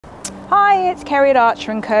Hi, it's Kerry at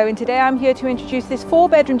Archer & Co, and today I'm here to introduce this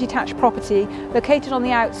 4-bedroom detached property located on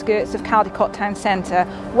the outskirts of Caldicot Town Centre.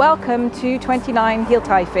 Welcome to 29 Heol,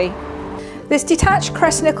 Teifi. This detached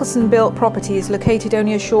Crest Nicholson built property is located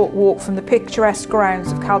only a short walk from the picturesque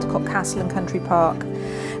grounds of Caldicot Castle and Country Park.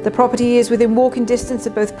 The property is within walking distance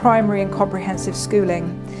of both primary and comprehensive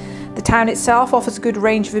schooling. The town itself offers a good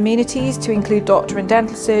range of amenities to include doctor and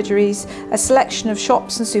dental surgeries, a selection of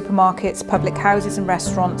shops and supermarkets, public houses and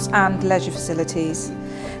restaurants, and leisure facilities.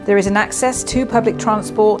 There is an access to public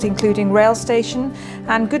transport including rail station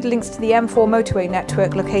and good links to the M4 motorway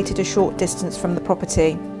network located a short distance from the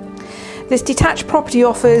property. This detached property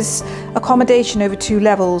offers accommodation over 2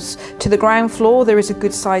 levels. To the ground floor there is a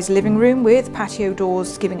good sized living room with patio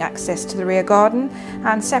doors giving access to the rear garden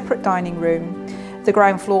and separate dining room. The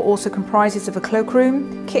ground floor also comprises of a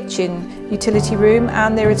cloakroom, kitchen, utility room,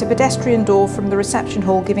 and there is a pedestrian door from the reception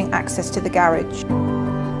hall giving access to the garage.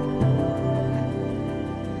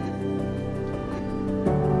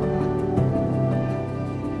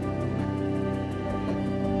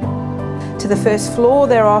 To the first floor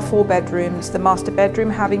there are 4 bedrooms, the master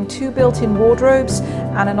bedroom having 2 built-in wardrobes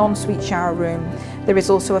and an ensuite shower room. There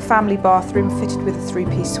is also a family bathroom fitted with a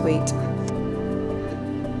 3-piece suite.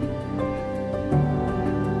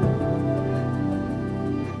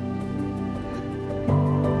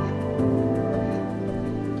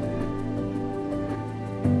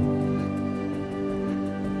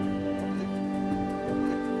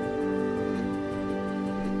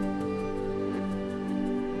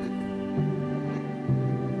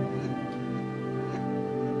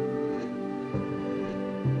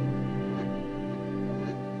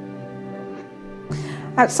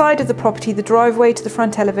 Outside of the property, the driveway to the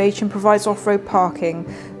front elevation provides off-road parking,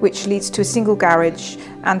 which leads to a single garage,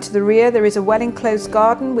 and to the rear there is a well-enclosed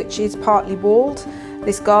garden which is partly walled.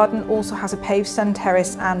 This garden also has a paved sun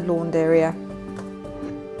terrace and lawned area.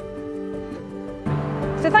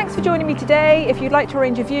 So thanks for joining me today. If you'd like to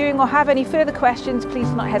arrange a viewing or have any further questions, please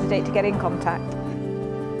do not hesitate to get in contact.